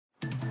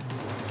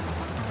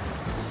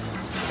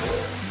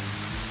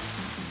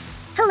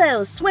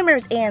Hello,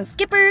 swimmers and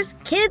skippers,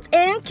 kids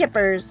and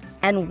kippers,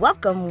 and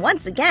welcome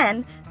once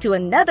again to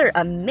another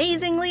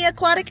amazingly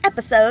aquatic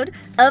episode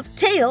of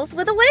Tales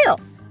with a Whale.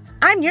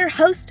 I'm your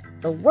host,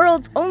 the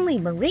world's only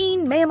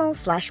marine mammal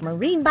 /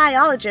 marine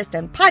biologist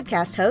and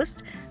podcast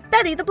host,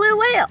 Betty the Blue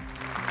Whale.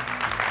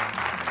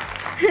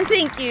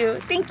 Thank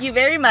you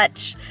very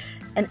much.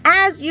 And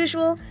as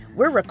usual,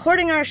 we're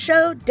recording our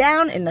show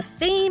down in the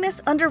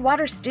famous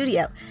underwater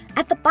studio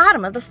at the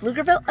bottom of the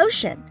Pflugerville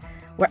Ocean,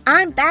 where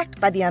I'm backed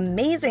by the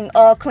amazing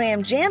All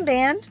Clam Jam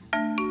Band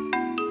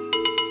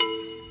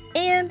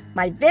and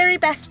my very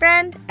best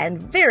friend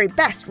and very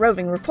best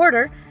roving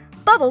reporter,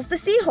 Bubbles the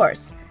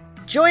Seahorse,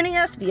 joining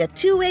us via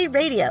two-way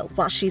radio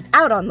while she's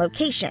out on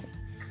location.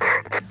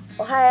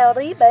 Well,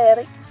 howdy,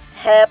 Betty.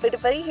 Happy to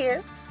be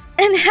here.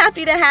 And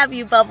happy to have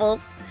you,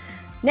 Bubbles.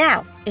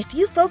 Now, if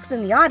you folks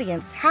in the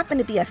audience happen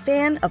to be a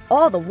fan of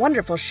all the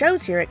wonderful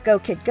shows here at Go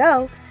Kid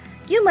Go,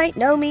 you might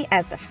know me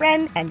as the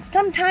friend and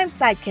sometimes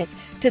sidekick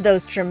to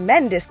those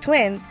tremendous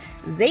twins,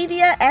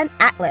 Xavier and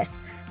Atlas,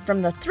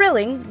 from the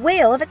thrilling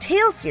Whale of a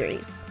Tale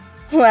series.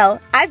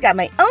 Well, I've got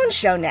my own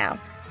show now,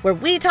 where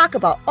we talk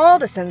about all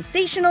the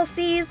sensational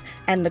seas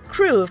and the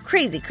crew of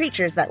crazy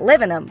creatures that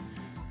live in them.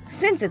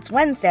 Since it's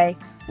Wednesday,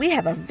 we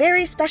have a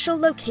very special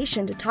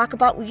location to talk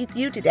about with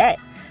you today.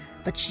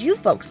 But you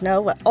folks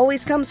know what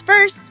always comes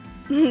first.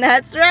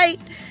 That's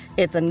right.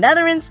 It's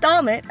another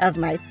installment of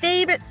my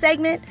favorite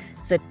segment,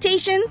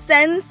 Cetacean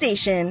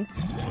Sensation,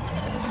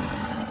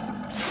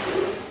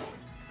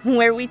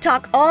 where we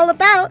talk all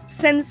about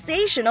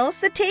sensational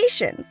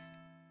cetaceans.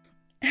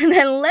 And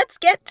then let's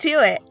get to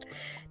it.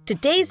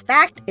 Today's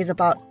fact is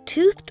about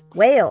toothed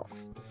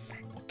whales.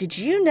 Did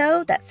you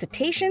know that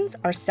cetaceans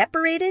are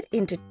separated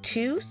into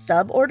two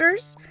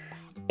suborders?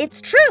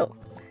 It's true.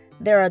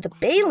 There are the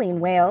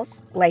baleen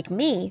whales, like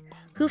me,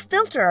 who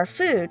filter our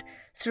food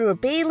through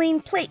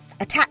baleen plates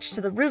attached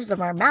to the roofs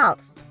of our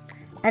mouths.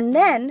 And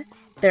then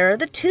there are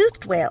the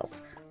toothed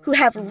whales, who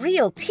have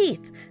real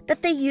teeth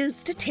that they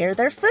use to tear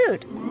their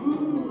food.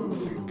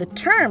 The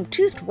term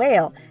toothed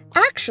whale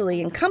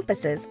actually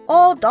encompasses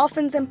all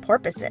dolphins and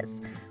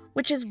porpoises,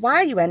 which is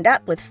why you end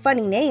up with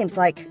funny names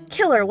like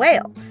killer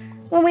whale,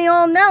 when we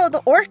all know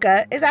the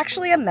orca is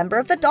actually a member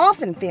of the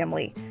dolphin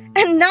family,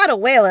 and not a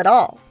whale at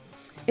all.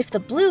 If the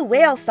blue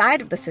whale side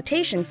of the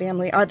cetacean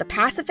family are the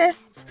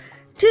pacifists,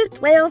 toothed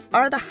whales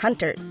are the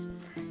hunters.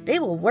 They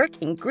will work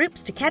in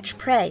groups to catch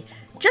prey,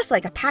 just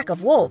like a pack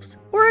of wolves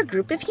or a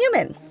group of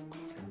humans.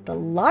 The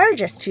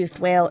largest toothed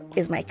whale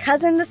is my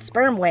cousin the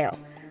sperm whale,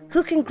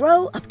 who can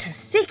grow up to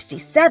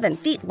 67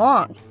 feet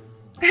long.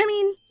 I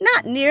mean,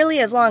 not nearly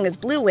as long as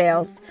blue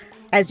whales.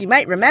 As you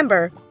might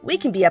remember, we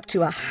can be up to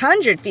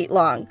 100 feet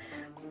long,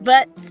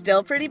 but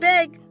still pretty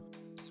big.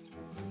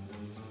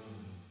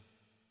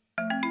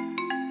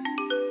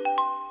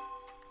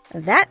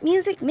 That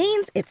music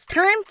means it's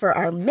time for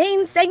our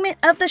main segment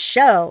of the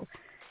show.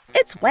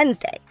 It's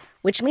Wednesday,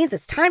 which means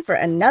it's time for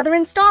another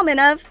installment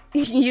of,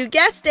 you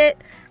guessed it,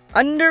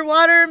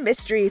 Underwater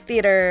Mystery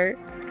Theater,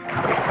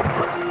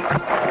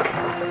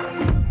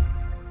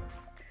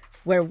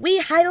 where we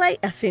highlight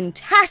a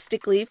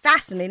fantastically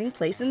fascinating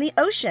place in the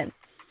ocean.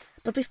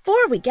 But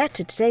before we get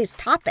to today's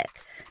topic,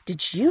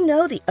 did you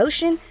know the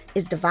ocean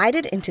is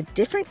divided into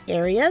different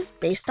areas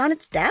based on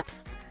its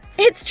depth?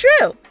 It's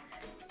true!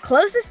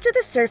 Closest to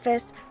the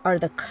surface are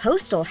the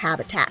coastal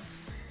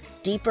habitats.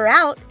 Deeper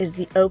out is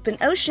the open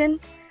ocean.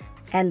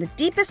 And the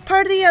deepest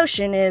part of the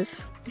ocean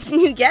is,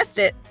 you guessed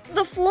it,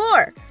 the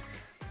floor.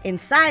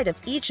 Inside of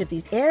each of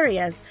these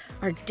areas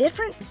are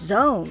different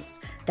zones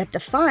that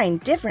define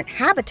different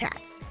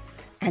habitats.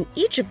 And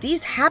each of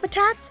these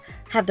habitats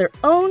have their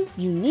own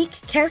unique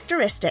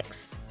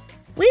characteristics.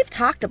 We've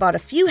talked about a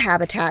few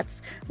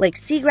habitats like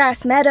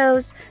seagrass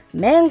meadows,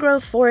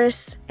 mangrove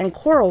forests, and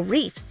coral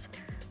reefs.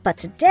 But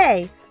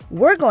today,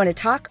 we're going to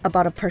talk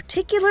about a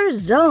particular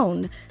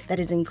zone that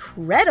is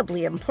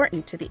incredibly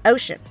important to the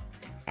ocean.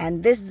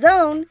 And this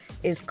zone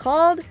is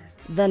called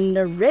the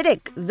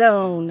Neritic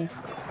Zone.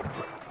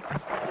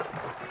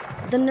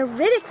 The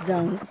Neritic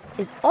Zone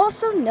is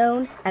also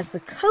known as the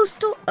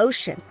Coastal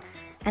Ocean,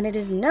 and it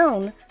is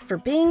known for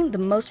being the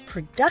most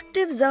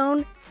productive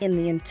zone in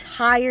the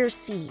entire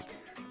sea.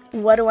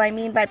 What do I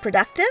mean by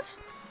productive?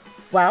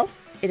 Well,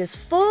 it is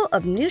full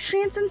of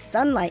nutrients and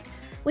sunlight,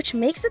 which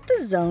makes it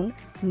the zone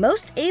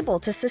most able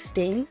to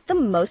sustain the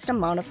most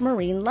amount of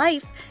marine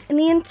life in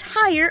the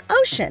entire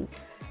ocean.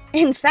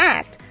 In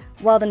fact,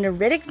 while the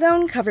Neritic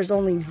Zone covers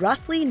only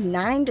roughly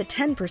 9 to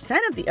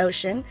 10% of the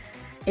ocean,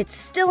 it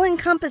still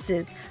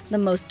encompasses the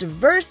most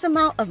diverse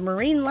amount of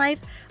marine life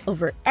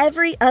over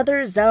every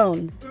other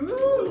zone.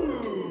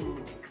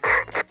 Ooh.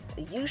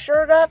 You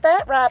sure got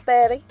that right,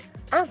 Betty.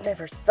 I've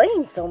never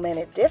seen so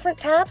many different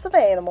types of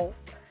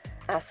animals.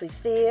 I see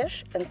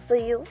fish and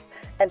seals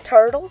and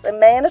turtles and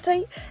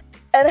manatee,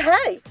 and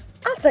hey,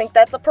 I think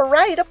that's a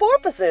parade of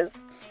porpoises.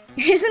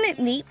 Isn't it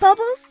neat,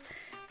 Bubbles?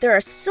 There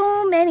are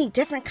so many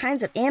different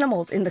kinds of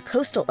animals in the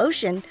coastal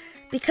ocean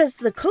because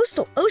the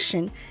coastal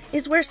ocean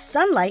is where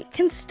sunlight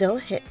can still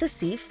hit the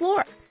sea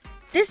floor.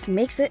 This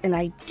makes it an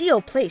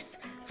ideal place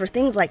for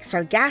things like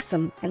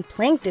sargassum and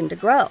plankton to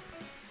grow.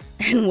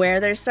 And where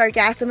there's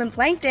sargassum and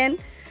plankton,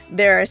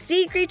 there are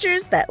sea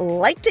creatures that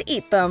like to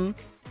eat them.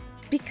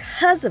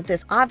 Because of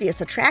this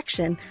obvious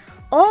attraction,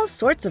 all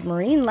sorts of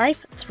marine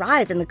life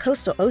thrive in the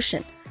coastal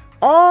ocean,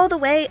 all the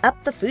way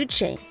up the food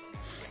chain.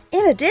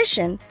 In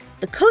addition,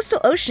 the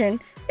coastal ocean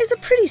is a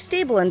pretty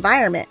stable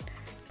environment,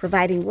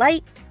 providing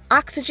light,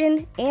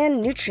 oxygen,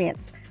 and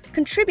nutrients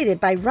contributed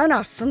by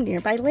runoff from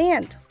nearby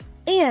land.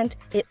 And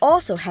it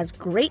also has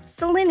great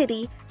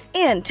salinity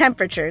and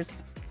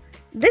temperatures.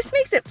 This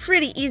makes it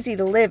pretty easy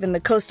to live in the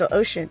coastal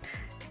ocean,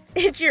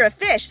 if you're a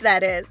fish,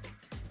 that is.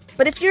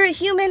 But if you're a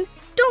human,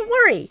 don't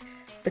worry.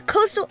 The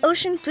coastal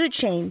ocean food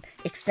chain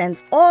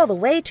extends all the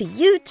way to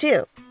you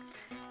too.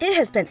 It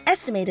has been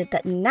estimated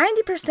that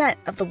 90%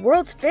 of the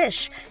world's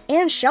fish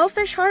and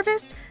shellfish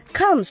harvest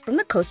comes from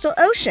the coastal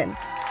ocean.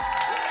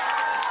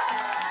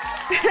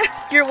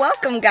 You're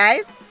welcome,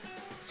 guys.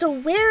 So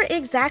where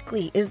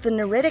exactly is the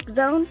Neritic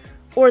Zone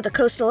or the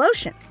coastal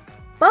ocean?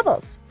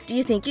 Bubbles, do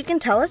you think you can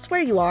tell us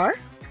where you are?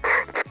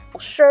 Well,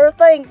 sure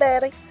thing,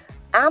 Betty.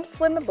 I'm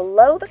swimming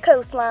below the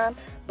coastline,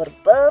 but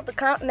above the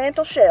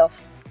continental shelf.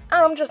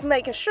 I'm just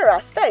making sure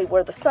I stay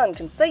where the sun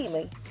can see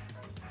me.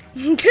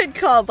 Good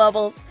call,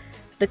 Bubbles.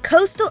 The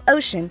coastal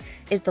ocean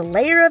is the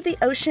layer of the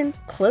ocean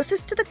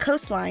closest to the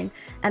coastline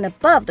and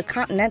above the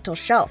continental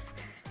shelf,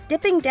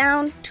 dipping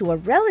down to a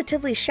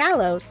relatively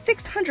shallow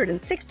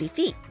 660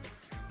 feet.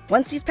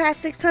 Once you've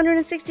passed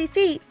 660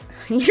 feet,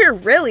 you're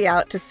really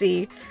out to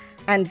sea,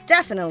 and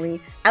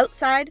definitely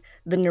outside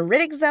the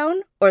Neritic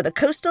Zone or the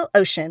coastal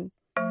ocean.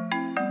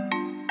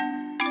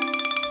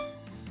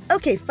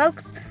 Okay,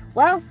 folks,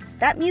 well,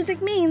 that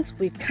music means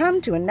we've come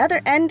to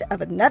another end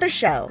of another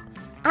show.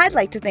 I'd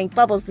like to thank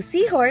Bubbles the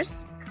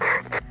Seahorse.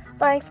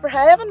 Thanks for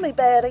having me,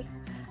 Betty.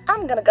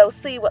 I'm gonna go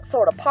see what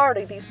sort of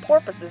party these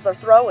porpoises are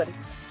throwing.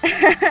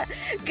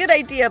 Good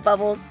idea,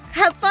 Bubbles.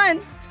 Have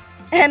fun.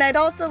 And I'd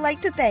also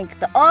like to thank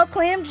the All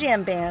Clam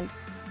Jam Band.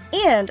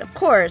 And, of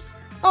course,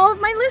 all of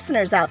my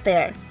listeners out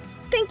there.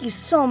 Thank you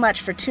so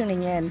much for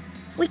tuning in.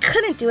 We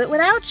couldn't do it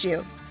without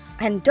you.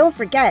 And don't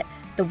forget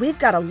that we've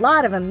got a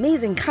lot of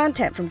amazing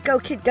content from Go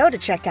Kid Go to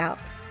check out.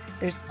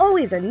 There's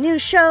always a new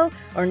show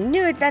or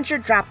new adventure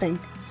dropping,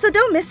 so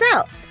don't miss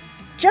out.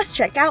 Just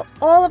check out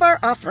all of our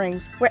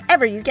offerings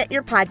wherever you get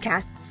your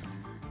podcasts.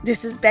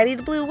 This is Betty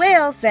the Blue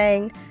Whale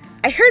saying,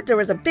 I heard there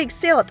was a big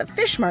sale at the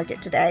fish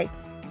market today.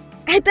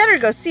 I better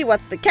go see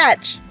what's the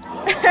catch.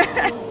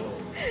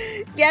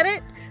 Get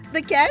it?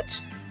 The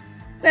catch?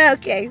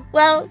 Okay,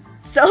 well,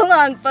 so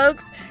long,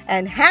 folks,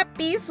 and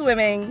happy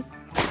swimming.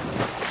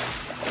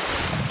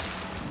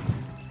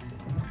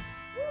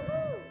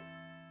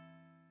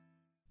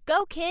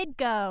 Go, Kid,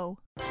 go!